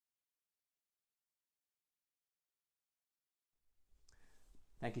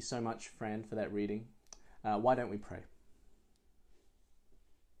Thank you so much, Fran, for that reading. Why don't we pray?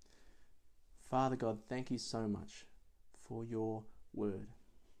 Father God, thank you so much for your word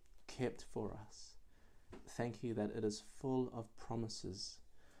kept for us. Thank you that it is full of promises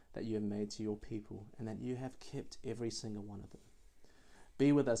that you have made to your people and that you have kept every single one of them.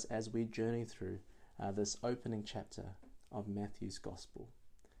 Be with us as we journey through this opening chapter of Matthew's Gospel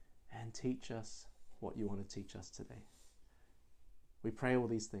and teach us what you want to teach us today. We pray all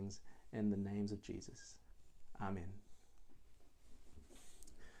these things in the names of Jesus. Amen.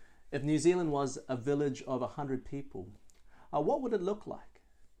 If New Zealand was a village of 100 people, what would it look like?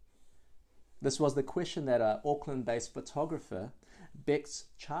 This was the question that Auckland-based photographer Bex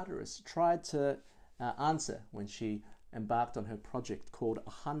Charteris tried to answer when she embarked on her project called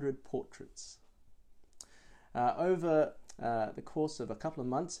 100 Portraits. Over the course of a couple of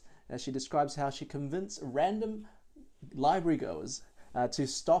months, she describes how she convinced random library goers to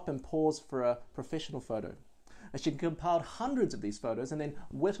stop and pause for a professional photo. She compiled hundreds of these photos and then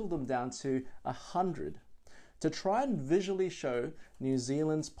whittled them down to 100 to try and visually show New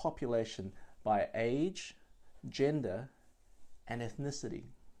Zealand's population by age, gender, and ethnicity.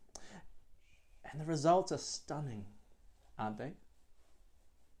 And the results are stunning, aren't they?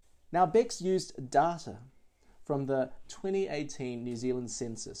 Now, Bex used data from the 2018 New Zealand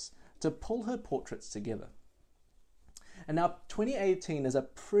census to pull her portraits together. And now 2018 is a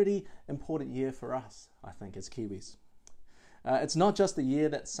pretty important year for us, I think, as Kiwis. It's not just the year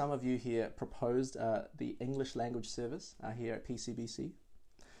that some of you here proposed the English language service here at PCBC.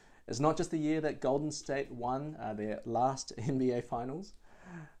 It's not just the year that Golden State won their last NBA finals,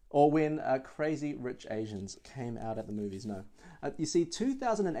 or when Crazy Rich Asians came out at the movies. No. You see,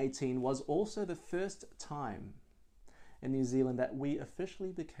 2018 was also the first time in New Zealand that we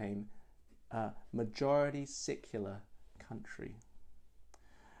officially became a majority secular country.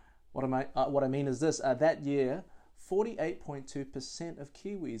 What I mean is this: that year, 48.2% of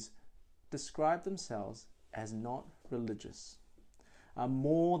Kiwis described themselves as not religious,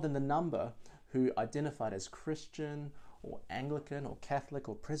 more than the number who identified as Christian or Anglican or Catholic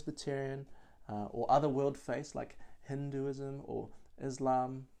or Presbyterian or other world faiths like Hinduism or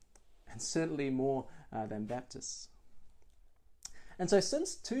Islam, and certainly more than Baptists. And so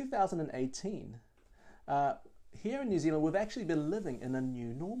since 2018, here in New Zealand, we've actually been living in a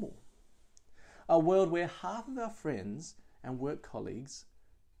new normal. A world where half of our friends and work colleagues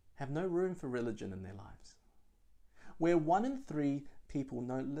have no room for religion in their lives. Where 1 in 3 people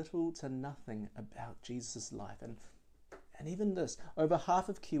know little to nothing about Jesus' life. And even this, over half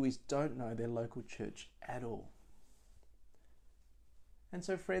of Kiwis don't know their local church at all. And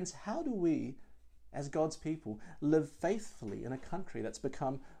so, friends, how do we, as God's people, live faithfully in a country that's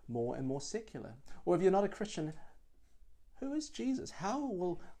become more and more secular? Or if you're not a Christian, who is Jesus? How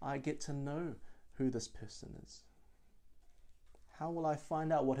will I get to know who this person is? How will I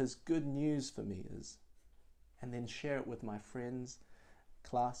find out what his good news for me is, and then share it with my friends,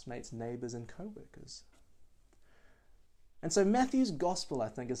 classmates, neighbors, and co-workers? And so Matthew's gospel, I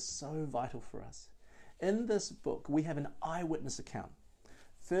think, is so vital for us. In this book, we have an eyewitness account,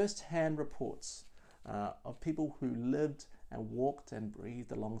 first-hand reports of people who lived and walked and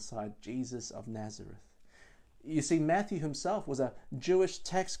breathed alongside Jesus of Nazareth. You see, Matthew himself was a Jewish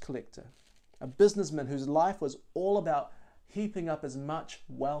tax collector, a businessman whose life was all about heaping up as much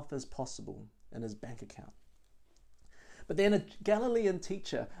wealth as possible in his bank account. But then a Galilean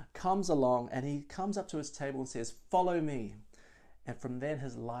teacher comes along and he comes up to his table and says, "Follow me." And from then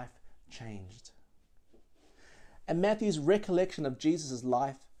his life changed. And Matthew's recollection of Jesus'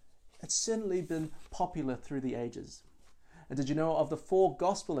 life, it's certainly been popular through the ages. And did you know of the 4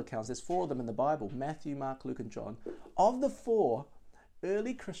 gospel accounts, there's 4 of them in the Bible, Matthew, Mark, Luke, and John. Of the 4,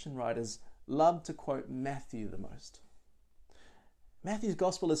 early Christian writers loved to quote Matthew the most. Matthew's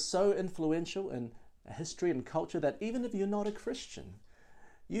gospel is so influential in history and culture that even if you're not a Christian,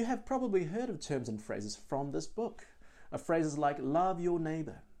 you have probably heard of terms and phrases from this book. Phrases like love your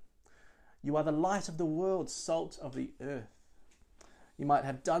neighbor. You are the light of the world, salt of the earth. You might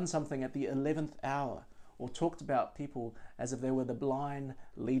have done something at the 11th hour, or talked about people as if they were the blind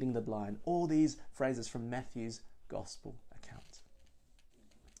leading the blind. All these phrases from Matthew's gospel account.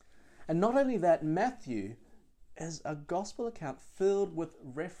 And not only that, Matthew is a gospel account filled with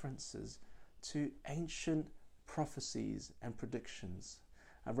references to ancient prophecies and predictions,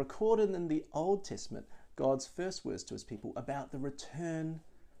 recorded in the Old Testament, God's first words to his people about the return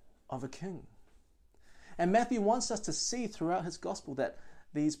of a king. And Matthew wants us to see throughout his gospel that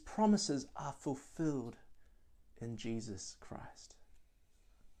these promises are fulfilled in Jesus Christ.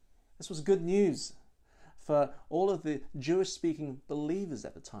 This was good news for all of the Jewish-speaking believers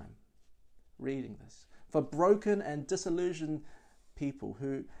at the time reading this, for broken and disillusioned people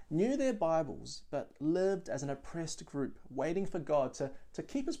who knew their Bibles but lived as an oppressed group, waiting for God to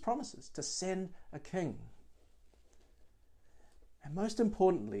keep his promises, to send a king. And most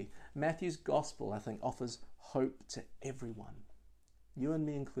importantly, Matthew's gospel, I think, offers hope to everyone, you and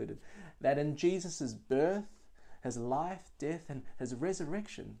me included, that in Jesus' birth, his life, death, and his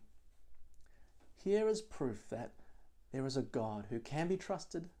resurrection, here is proof that there is a God who can be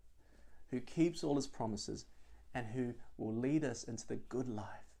trusted, who keeps all his promises, and who will lead us into the good life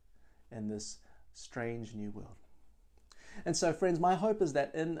in this strange new world. And so, friends, my hope is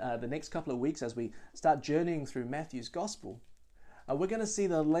that in the next couple of weeks, as we start journeying through Matthew's gospel, we're going to see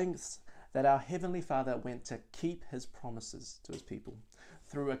the lengths that our Heavenly Father went to keep his promises to his people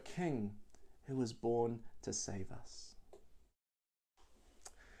through a king who was born to save us.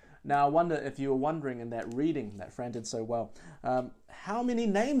 Now, I wonder if you were wondering in that reading that Fran did so well, how many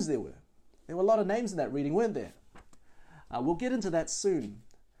names there were. There were a lot of names in that reading, weren't there? We'll get into that soon.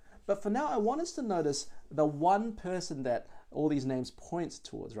 But for now, I want us to notice the one person that all these names point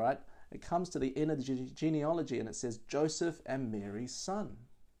towards, right? It comes to the end of the genealogy and it says Joseph and Mary's son.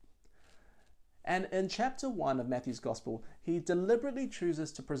 And in chapter 1 of Matthew's Gospel, he deliberately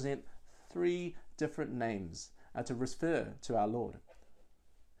chooses to present 3 different names to refer to our Lord.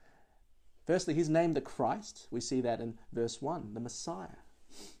 Firstly, he's named the Christ. We see that in verse 1, the Messiah.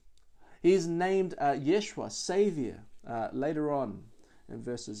 He's named Yeshua, Savior, later on in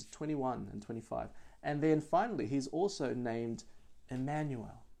verses 21 and 25. And then finally, he's also named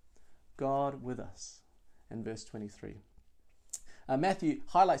Emmanuel, God with us, in verse 23. Matthew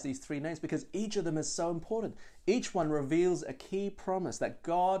highlights these 3 names because each of them is so important. Each one reveals a key promise that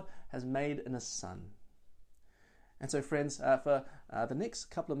God has made in his Son. And so, friends, for the next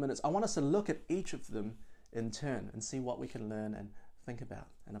couple of minutes, I want us to look at each of them in turn and see what we can learn and think about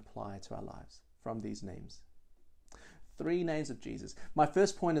and apply to our lives from these names. 3 names of Jesus. My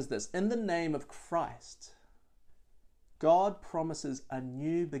first point is this: in the name of Christ, God promises a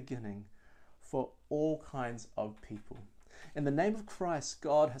new beginning for all kinds of people. In the name of Christ,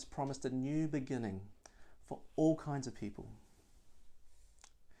 God has promised a new beginning for all kinds of people.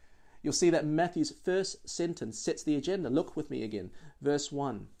 You'll see that Matthew's first sentence sets the agenda. Look with me again. Verse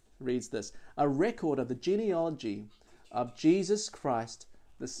 1 reads this: a record of the genealogy of Jesus Christ,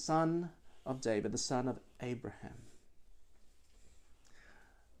 the son of David, the son of Abraham.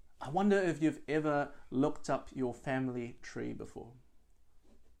 I wonder if you've ever looked up your family tree before.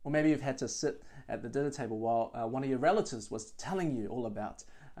 Or maybe you've had to sit at the dinner table while one of your relatives was telling you all about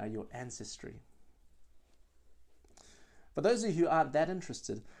your ancestry. For those of you who aren't that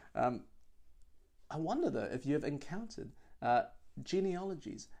interested, I wonder though if you have encountered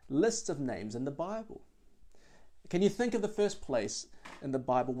genealogies, lists of names in the Bible. Can you think of the first place in the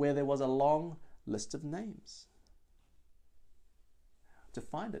Bible where there was a long list of names? To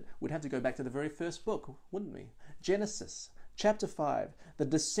find it, we'd have to go back to the very first book, wouldn't we? Genesis, chapter 5, the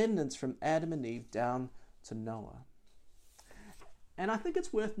descendants from Adam and Eve down to Noah. And I think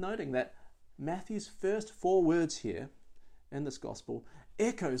it's worth noting that Matthew's first 4 words here in this gospel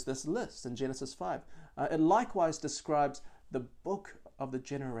echoes this list in Genesis 5. It likewise describes the book of the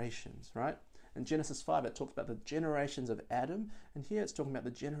generations, right? In Genesis 5, it talks about the generations of Adam, and here it's talking about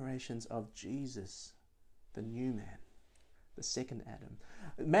the generations of Jesus, the new man, the second Adam.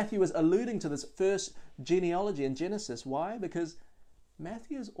 Matthew is alluding to this first genealogy in Genesis. Why? Because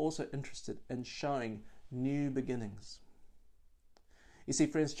Matthew is also interested in showing new beginnings. You see,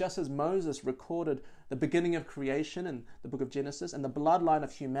 friends, just as Moses recorded the beginning of creation in the book of Genesis and the bloodline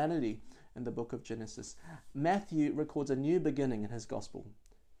of humanity in the book of Genesis, Matthew records a new beginning in his gospel,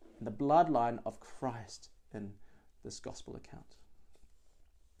 in the bloodline of Christ in this gospel account.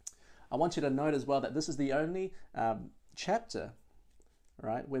 I want you to note as well that this is the only chapter,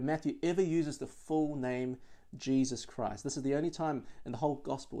 right, where Matthew ever uses the full name Jesus Christ. This is the only time in the whole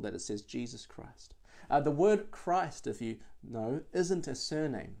gospel that it says Jesus Christ. The word Christ, if you know, isn't a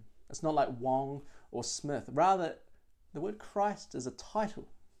surname. It's not like Wong or Smith. Rather, the word Christ is a title.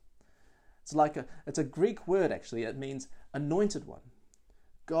 It's a Greek word, actually. It means anointed one,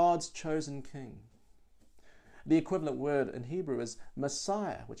 God's chosen king. The equivalent word in Hebrew is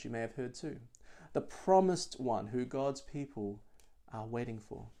Messiah, which you may have heard too. The promised one who God's people are waiting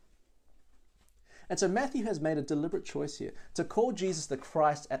for. And so Matthew has made a deliberate choice here to call Jesus the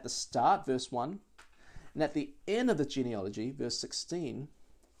Christ at the start, verse 1, and at the end of the genealogy, verse 16,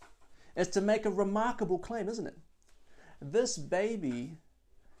 is to make a remarkable claim, isn't it? This baby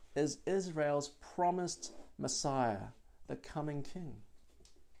is Israel's promised Messiah, the coming king.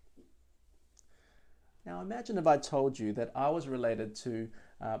 Now Now imagine if I told you that I was related to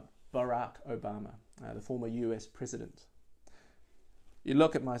Barack Obama, the former US president. You'd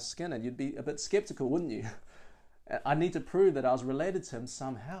look at my skin and you'd be a bit skeptical, wouldn't you? I need to prove that I was related to him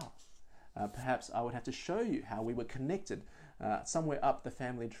somehow. Perhaps I would have to show you how we were connected somewhere up the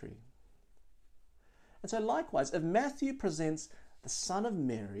family tree. And so likewise, if Matthew presents the son of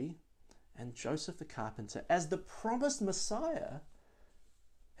Mary and Joseph the carpenter as the promised Messiah,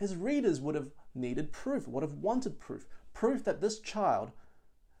 his readers would have needed proof, would have wanted proof that this child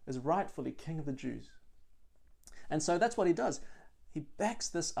is rightfully King of the Jews. And so that's what he does. He backs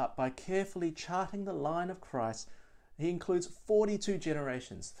this up by carefully charting the line of Christ. He includes 42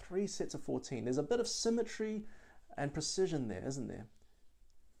 generations, 3 sets of 14. There's a bit of symmetry and precision there, isn't there?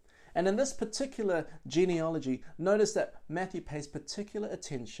 And in this particular genealogy, notice that Matthew pays particular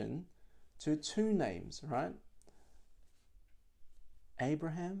attention to 2 names, right?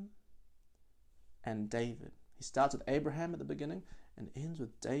 Abraham and David. He starts with Abraham at the beginning and ends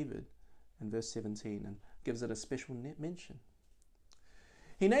with David in verse 17 and gives it a special mention.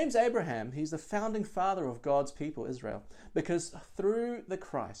 He names Abraham, he's the founding father of God's people, Israel, because through the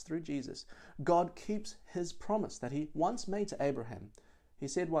Christ, through Jesus, God keeps his promise that he once made to Abraham. He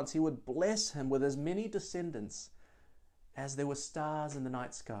said once he would bless him with as many descendants as there were stars in the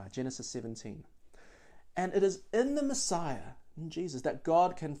night sky, Genesis 17. And it is in the Messiah, in Jesus, that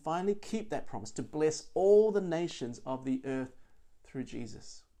God can finally keep that promise to bless all the nations of the earth through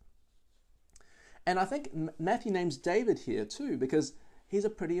Jesus. And I think Matthew names David here too, because he gets a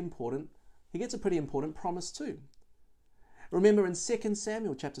pretty important promise too. Remember in 2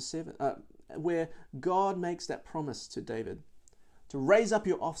 Samuel chapter 7, where God makes that promise to David, to raise up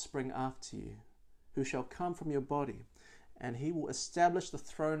your offspring after you, who shall come from your body, and he will establish the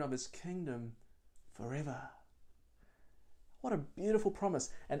throne of his kingdom forever. What a beautiful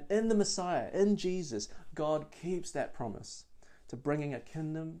promise. And in the Messiah, in Jesus, God keeps that promise to bringing a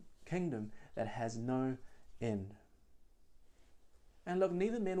kingdom that has no end. And look,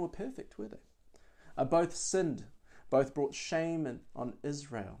 neither men were perfect, were they? Both sinned. Both brought shame on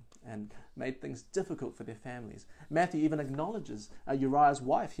Israel and made things difficult for their families. Matthew even acknowledges Uriah's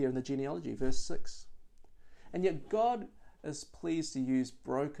wife here in the genealogy, verse 6. And yet God is pleased to use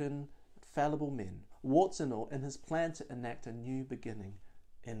broken, fallible men, warts and all, in his plan to enact a new beginning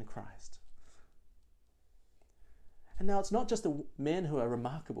in Christ. And now it's not just the men who are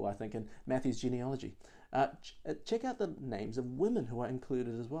remarkable, I think, in Matthew's genealogy. Check out the names of women who are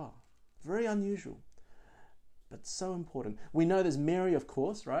included as well. Very unusual, but so important. We know there's Mary, of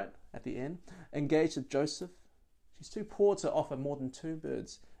course, right, at the end, engaged with Joseph. She's too poor to offer more than 2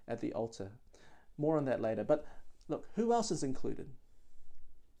 birds at the altar. More on that later. But look, who else is included?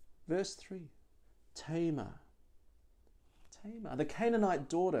 Verse 3, Tamar, the Canaanite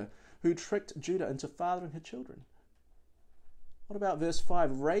daughter who tricked Judah into fathering her children. What about verse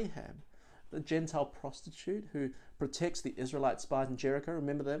 5, Rahab, the Gentile prostitute who protects the Israelite spies in Jericho?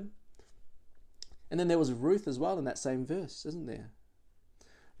 Remember them? And then there was Ruth as well in that same verse, isn't there?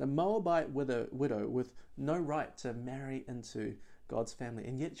 The Moabite widow with no right to marry into God's family,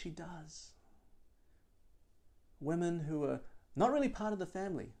 and yet she does. Women who are not really part of the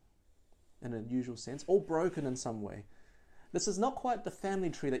family in a usual sense, all broken in some way. This is not quite the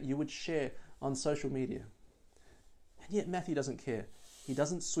family tree that you would share on social media. And yet Matthew doesn't care. He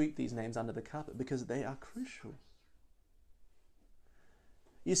doesn't sweep these names under the carpet because they are crucial.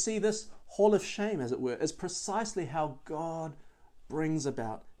 You see, this hall of shame, as it were, is precisely how God brings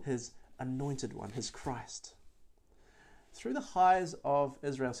about his anointed one, his Christ. Through the highs of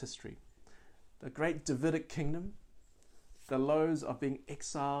Israel's history, the great Davidic kingdom, the lows of being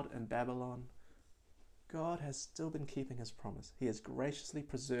exiled in Babylon, God has still been keeping his promise. He has graciously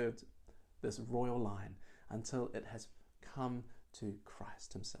preserved this royal line until it has come to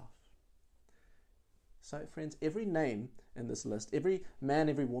Christ himself. So, friends, every name in this list, every man,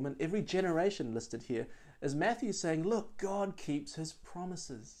 every woman, every generation listed here, is Matthew saying, look, God keeps his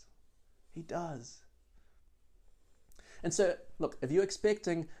promises. He does. And so, look, if you're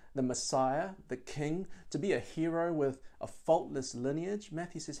expecting the Messiah, the King, to be a hero with a faultless lineage,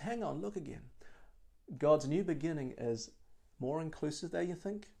 Matthew says, hang on, look again. God's new beginning is more inclusive than you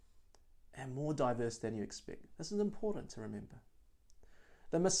think and more diverse than you expect. This is important to remember.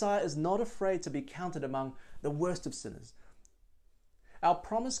 The Messiah is not afraid to be counted among the worst of sinners. Our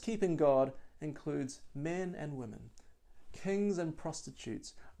promise-keeping God includes men and women, kings and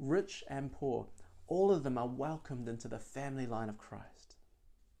prostitutes, rich and poor. All of them are welcomed into the family line of Christ.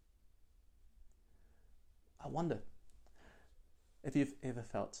 I wonder if you've ever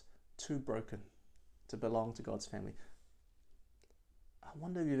felt too broken to belong to God's family. I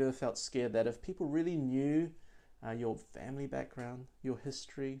wonder if you've ever felt scared that if people really knew your family background, your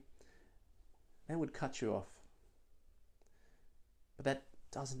history, they would cut you off. But that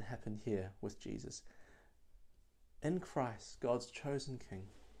doesn't happen here with Jesus. In Christ, God's chosen King,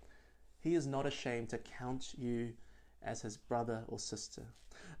 He is not ashamed to count you as His brother or sister.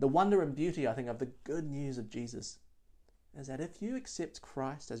 The wonder and beauty, I think, of the good news of Jesus is that if you accept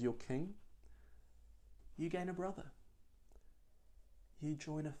Christ as your King, you gain a brother. You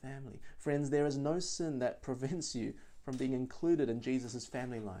join a family. Friends, there is no sin that prevents you from being included in Jesus'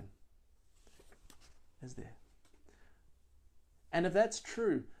 family line. Is there? And if that's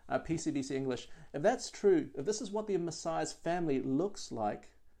true, PCBC English, if that's true, if this is what the Messiah's family looks like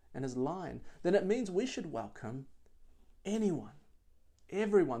in His line, then it means we should welcome anyone,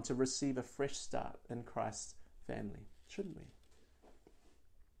 everyone to receive a fresh start in Christ's family, shouldn't we?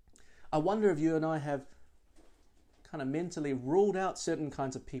 I wonder if you and I have kind of mentally ruled out certain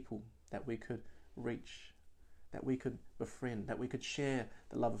kinds of people that we could reach, that we could befriend, that we could share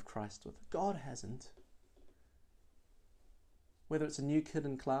the love of Christ with. God hasn't. Whether it's a new kid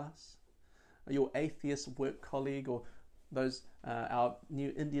in class, or your atheist work colleague, or those our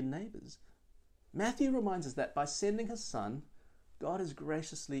new Indian neighbours, Matthew reminds us that by sending His Son, God has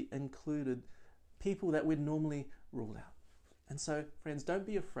graciously included people that we'd normally rule out. And so, friends, don't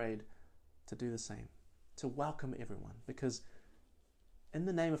be afraid to do the same, to welcome everyone, because in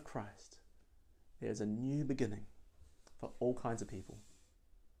the name of Christ, there's a new beginning for all kinds of people.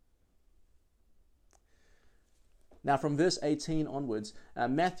 Now, from verse 18 onwards,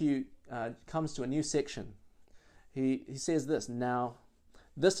 Matthew comes to a new section. He says this, "Now,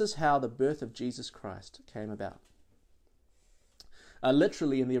 this is how the birth of Jesus Christ came about."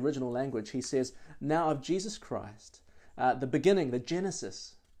 Literally, in the original language, he says, "Now of Jesus Christ, the beginning, the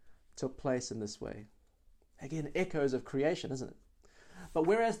Genesis, took place in this way." Again, echoes of creation, isn't it? But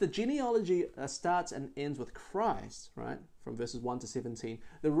whereas the genealogy starts and ends with Christ, right, from verses 1 to 17,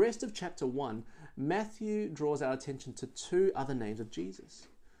 the rest of chapter 1, Matthew draws our attention to two other names of Jesus.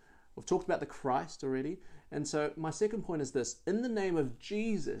 We've talked about the Christ already, and so my second point is this. In the name of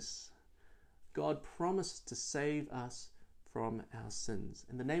Jesus, God promised to save us from our sins.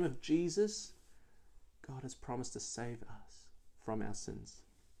 In the name of Jesus, God has promised to save us from our sins.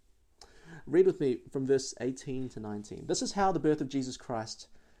 Read with me from verse 18 to 19. This is how the birth of Jesus Christ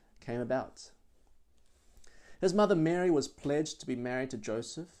came about. His mother Mary was pledged to be married to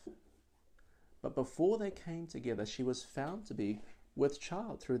Joseph, but before they came together, she was found to be with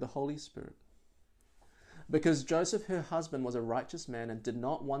child through the Holy Spirit. Because Joseph, her husband, was a righteous man and did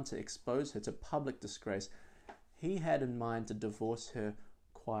not want to expose her to public disgrace, he had in mind to divorce her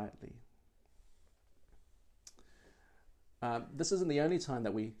quietly. This isn't the only time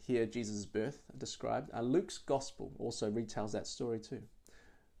that we hear Jesus' birth described. Luke's gospel also retells that story too.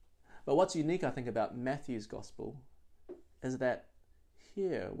 But what's unique, I think, about Matthew's gospel is that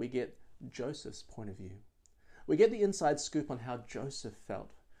here we get Joseph's point of view. We get the inside scoop on how Joseph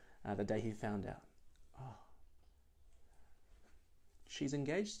felt the day he found out. Oh, she's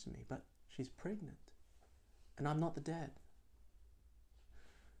engaged to me, but she's pregnant, and I'm not the dad.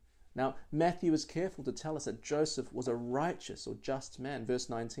 Now, Matthew is careful to tell us that Joseph was a righteous or just man. Verse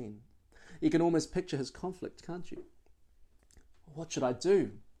 19. You can almost picture his conflict, can't you? What should I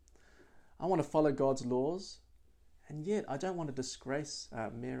do? I want to follow God's laws, and yet I don't want to disgrace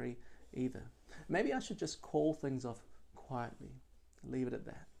Mary either. Maybe I should just call things off quietly, leave it at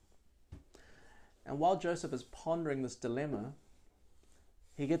that. And while Joseph is pondering this dilemma,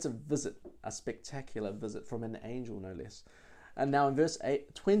 he gets a visit, a spectacular visit from an angel, no less. And now in verse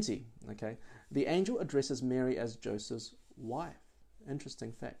 20, okay, the angel addresses Mary as Joseph's wife.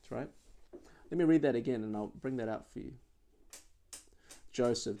 Interesting fact, right? Let me read that again and I'll bring that out for you.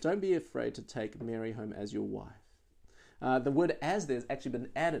 Joseph, don't be afraid to take Mary home as your wife. The word "as" there's actually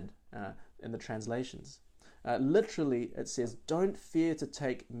been added in the translations. Literally, it says, don't fear to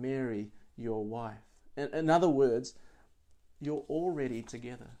take Mary your wife. In other words, you're already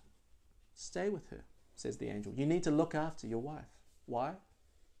together. Stay with her, says the angel. You need to look after your wife. Why?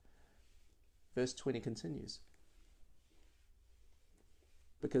 Verse 20 continues.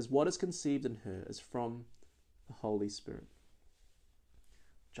 Because what is conceived in her is from the Holy Spirit.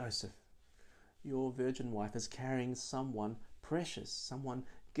 Joseph, your virgin wife is carrying someone precious, someone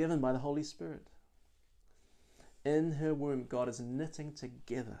given by the Holy Spirit. In her womb, God is knitting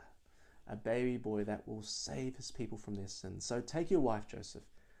together a baby boy that will save his people from their sins. So take your wife, Joseph.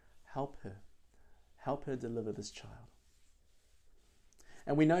 Help her deliver this child.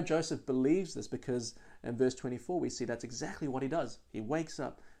 And we know Joseph believes this because in verse 24 we see that's exactly what he does. He wakes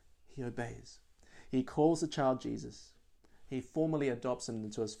up, he obeys. He calls the child Jesus. he formally adopts him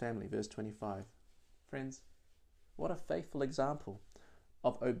into his family. Verse 25. Friends, what a faithful example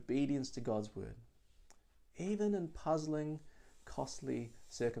of obedience to God's word, even in puzzling, costly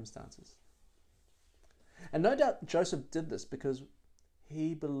circumstances. And no doubt Joseph did this because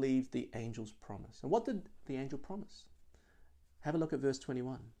he believed the angel's promise. And what did the angel promise? Have a look at verse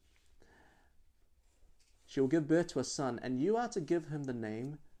 21. She will give birth to a son, and you are to give him the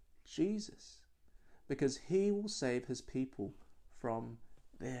name Jesus, because he will save his people from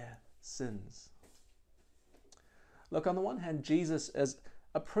their sins. Look, on the one hand, Jesus is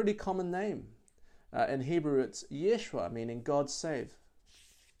a pretty common name. In Hebrew, it's Yeshua, meaning God save.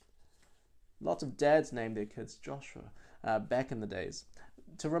 Lots of dads named their kids Joshua back in the days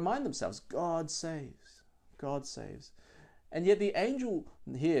to remind themselves, God saves, God saves. And yet the angel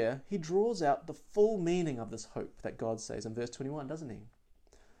here, he draws out the full meaning of this hope that God saves in verse 21, doesn't he?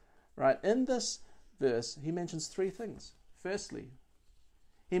 Right, in this verse, he mentions three things. Firstly,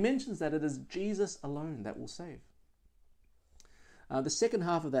 he mentions that it is Jesus alone that will save. The second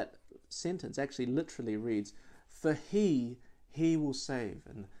half of that sentence actually literally reads, for he will save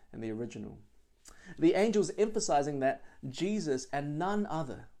in the original. The angel's emphasizing that Jesus and none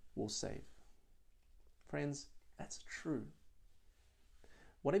other will save. Friends, that's true.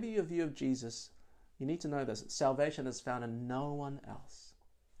 Whatever your view of Jesus, you need to know this. Salvation is found in no one else.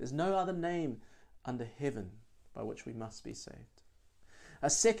 There's no other name under heaven by which we must be saved.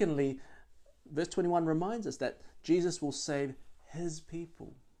 Secondly, verse 21 reminds us that Jesus will save his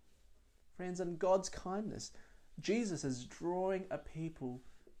people. Friends, in God's kindness, Jesus is drawing a people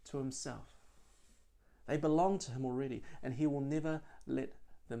to himself. They belong to him already, and he will never let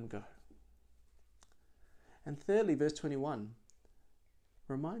them go. And thirdly, verse 21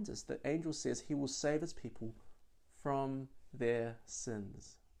 reminds us that angel says he will save his people from their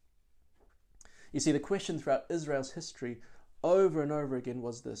sins. You see, the question throughout Israel's history over and over again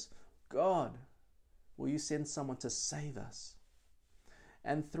was this: God, will you send someone to save us?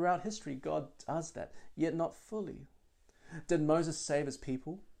 And throughout history, God does that, yet not fully. Did Moses save his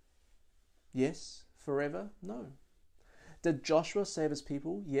people? Yes. Forever? No. Did Joshua save his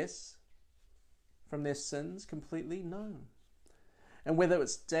people? Yes. From their sins completely? No. And whether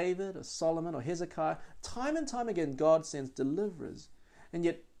it's David or Solomon or Hezekiah, time and time again God sends deliverers. And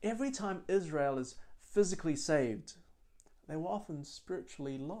yet every time Israel is physically saved, they were often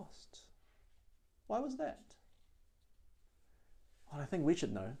spiritually lost. Why was that? Well, I think we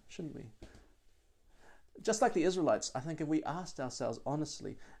should know, shouldn't we? Just like the Israelites, I think if we asked ourselves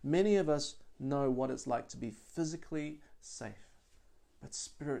honestly, many of us know what it's like to be physically safe, but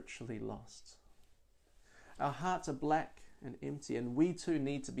spiritually lost. Our hearts are black and empty, and we too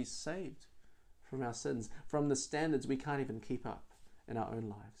need to be saved from our sins, from the standards we can't even keep up in our own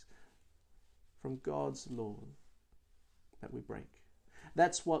lives, from God's law that we break.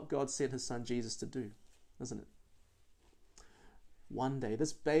 That's what God sent his son Jesus to do, isn't it? One day,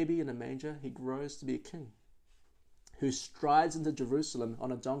 this baby in a manger, he grows to be a king who strides into Jerusalem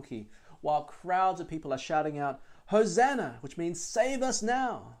on a donkey while crowds of people are shouting out, Hosanna, which means save us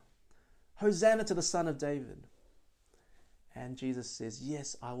now. Hosanna to the Son of David. And Jesus says,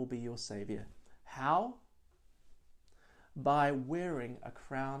 yes, I will be your Savior. How? By wearing a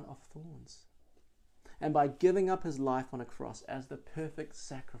crown of thorns and by giving up his life on a cross as the perfect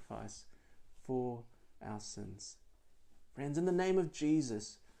sacrifice for our sins. Friends, in the name of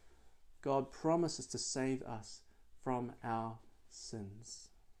Jesus, God promises to save us from our sins.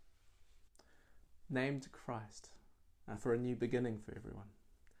 Named Christ for a new beginning for everyone.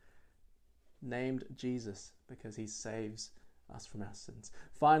 Named Jesus because he saves us from our sins.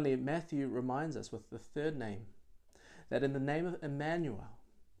 Finally, Matthew reminds us with the third name that in the name of Emmanuel,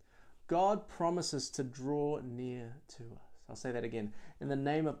 God promises to draw near to us. I'll say that again. In the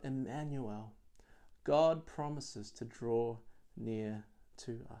name of Emmanuel, God promises to draw near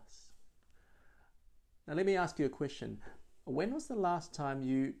to us. Now let me ask you a question. When was the last time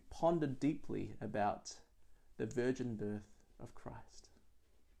you pondered deeply about the virgin birth of Christ?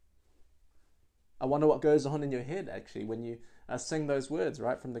 I wonder what goes on in your head actually when you sing those words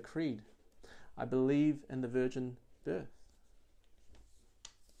right from the creed. I believe in the virgin birth.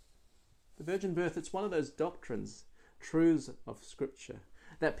 The virgin birth, it's one of those doctrines, truths of Scripture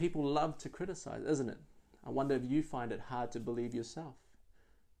that people love to criticize, isn't it? I wonder if you find it hard to believe yourself.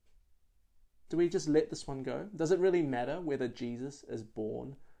 Do we just let this one go? Does it really matter whether Jesus is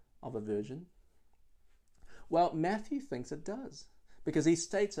born of a virgin? Well, Matthew thinks it does, because he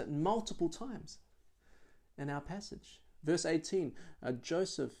states it multiple times in our passage. Verse 18,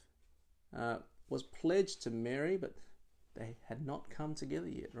 Joseph was pledged to Mary, but they had not come together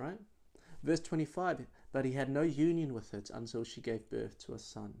yet, right? Verse 25, but he had no union with it until she gave birth to a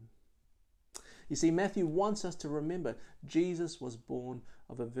son. You see, Matthew wants us to remember Jesus was born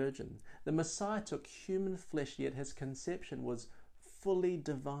of a virgin. The Messiah took human flesh, yet his conception was fully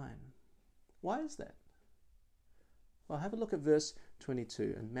divine. Why is that? Well, have a look at verse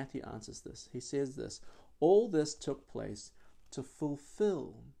 22, and Matthew answers this. He says this, "All this took place to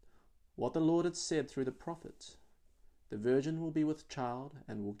fulfill what the Lord had said through the prophet. The virgin will be with child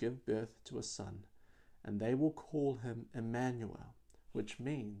and will give birth to a son, and they will call him Emmanuel," which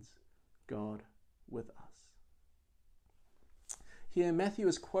means God with us. Here, Matthew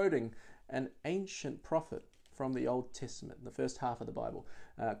is quoting an ancient prophet from the Old Testament, the first half of the Bible,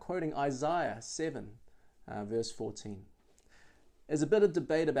 quoting Isaiah 7, verse 14. There's a bit of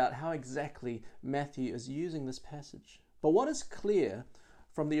debate about how exactly Matthew is using this passage. But what is clear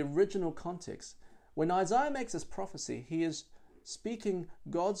from the original context, when Isaiah makes this prophecy, he is speaking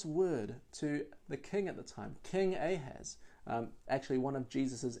God's word to the king at the time, King Ahaz, actually one of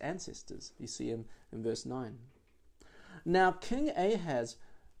Jesus' ancestors. You see him in verse 9. Now, King Ahaz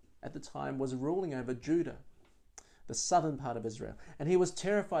at the time was ruling over Judah, the southern part of Israel, and he was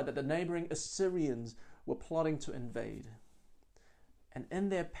terrified that the neighboring Assyrians were plotting to invade. And in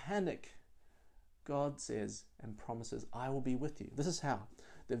their panic, God says and promises, "I will be with you." This is how.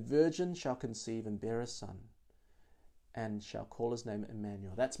 "The virgin shall conceive and bear a son, and shall call his name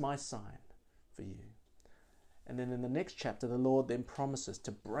Emmanuel." That's my sign for you. And then in the next chapter, the Lord then promises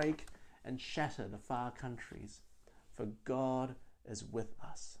to break and shatter the far countries, for God is with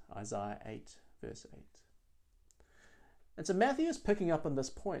us. Isaiah 8, verse 8. And so Matthew is picking up on this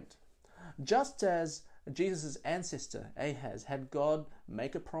point. Just as Jesus' ancestor, Ahaz, had God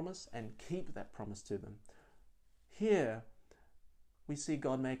make a promise and keep that promise to them, here we see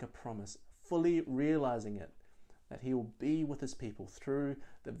God make a promise, fully realizing it, that he will be with his people through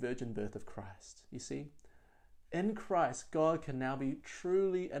the virgin birth of Christ. You see, in Christ, God can now be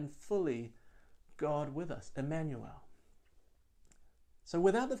truly and fully God with us, Emmanuel. So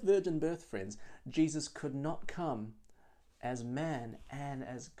without the virgin birth, friends, Jesus could not come as man and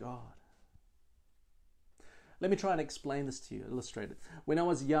as God. Let me try and explain this to you, illustrate it. When I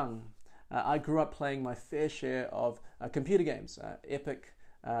was young, I grew up playing my fair share of computer games, epic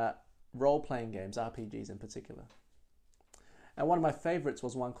role-playing games, RPGs in particular. And one of my favorites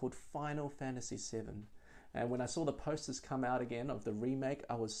was one called Final Fantasy VII. And when I saw the posters come out again of the remake,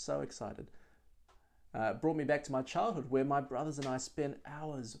 I was so excited. It brought me back to my childhood, where my brothers and I spent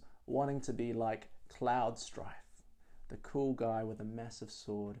hours wanting to be like Cloud Strife, the cool guy with a massive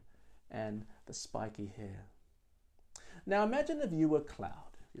sword and the spiky hair. Now imagine if you were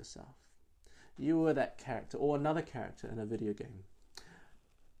Cloud yourself. You were that character or another character in a video game.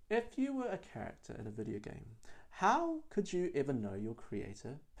 If you were a character in a video game, how could you ever know your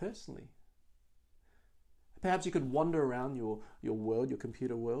creator personally? Perhaps you could wander around your world, your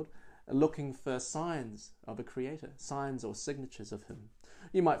computer world, looking for signs of a creator, signs or signatures of him.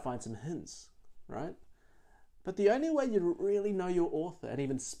 You might find some hints, right? But the only way you really know your author and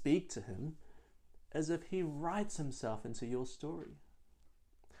even speak to him is if he writes himself into your story.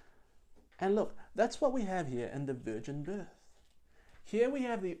 And look, that's what we have here in the virgin birth. Here we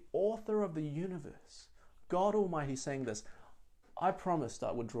have the author of the universe, God Almighty, saying this: "I promised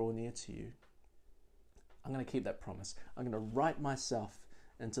I would draw near to you. I'm going to keep that promise. I'm going to write myself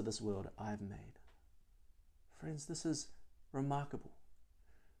into this world I've made." Friends, this is remarkable.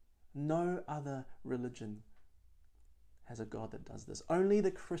 No other religion has a God that does this. Only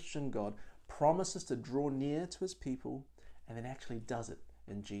the Christian God promises to draw near to his people and then actually does it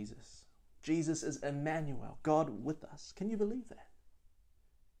in Jesus. Jesus is Emmanuel, God with us. Can you believe that?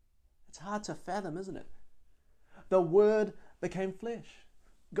 It's hard to fathom, isn't it? The Word became flesh.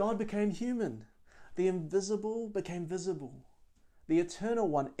 God became human. The invisible became visible. The Eternal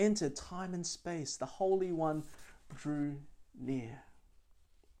One entered time and space. The Holy One drew near.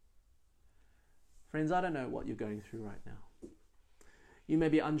 Friends, I don't know what you're going through right now. You may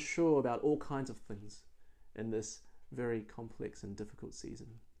be unsure about all kinds of things in this very complex and difficult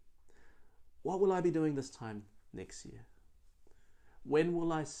season. What will I be doing this time next year? When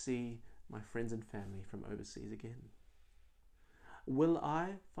will I see my friends and family from overseas again? Will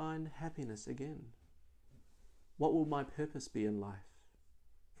I find happiness again? What will my purpose be in life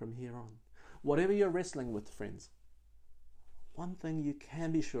from here on? Whatever you're wrestling with, friends, one thing you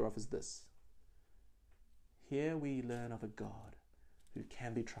can be sure of is this: here we learn of a God who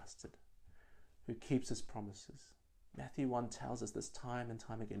can be trusted, who keeps his promises. Matthew 1 tells us this time and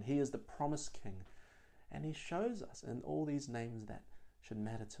time again. He is the promised King, and he shows us in all these names that should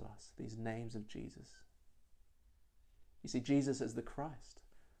matter to us, these names of Jesus. You see, Jesus is the Christ.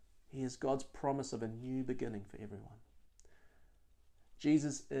 He is God's promise of a new beginning for everyone.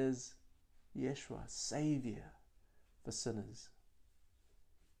 Jesus is Yeshua, Savior for sinners.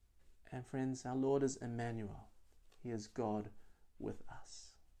 And friends, our Lord is Emmanuel. He is God with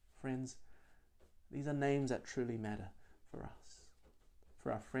us. Friends, these are names that truly matter for us.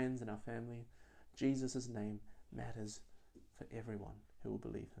 For our friends and our family, Jesus' name matters for everyone who will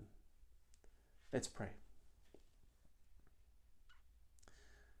believe him. Let's pray.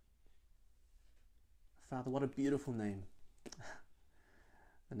 Father, what a beautiful name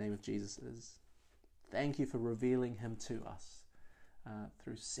the name of Jesus is. Thank you for revealing him to us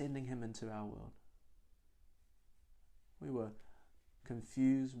through sending him into our world. We were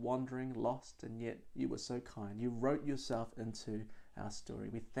confused, wandering, lost, and yet you were so kind. You wrote yourself into our story.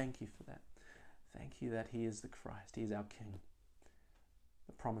 We thank you for that. Thank you that he is the Christ. He is our King,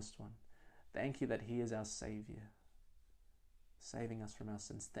 the promised one. Thank you that he is our Savior, saving us from our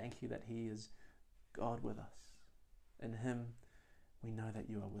sins. Thank you that he is God with us. In him, we know that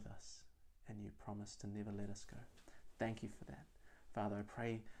you are with us, and you promise to never let us go. Thank you for that. Father, I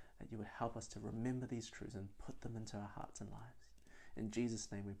pray that you would help us to remember these truths and put them into our hearts and lives. In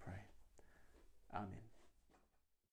Jesus' name we pray. Amen.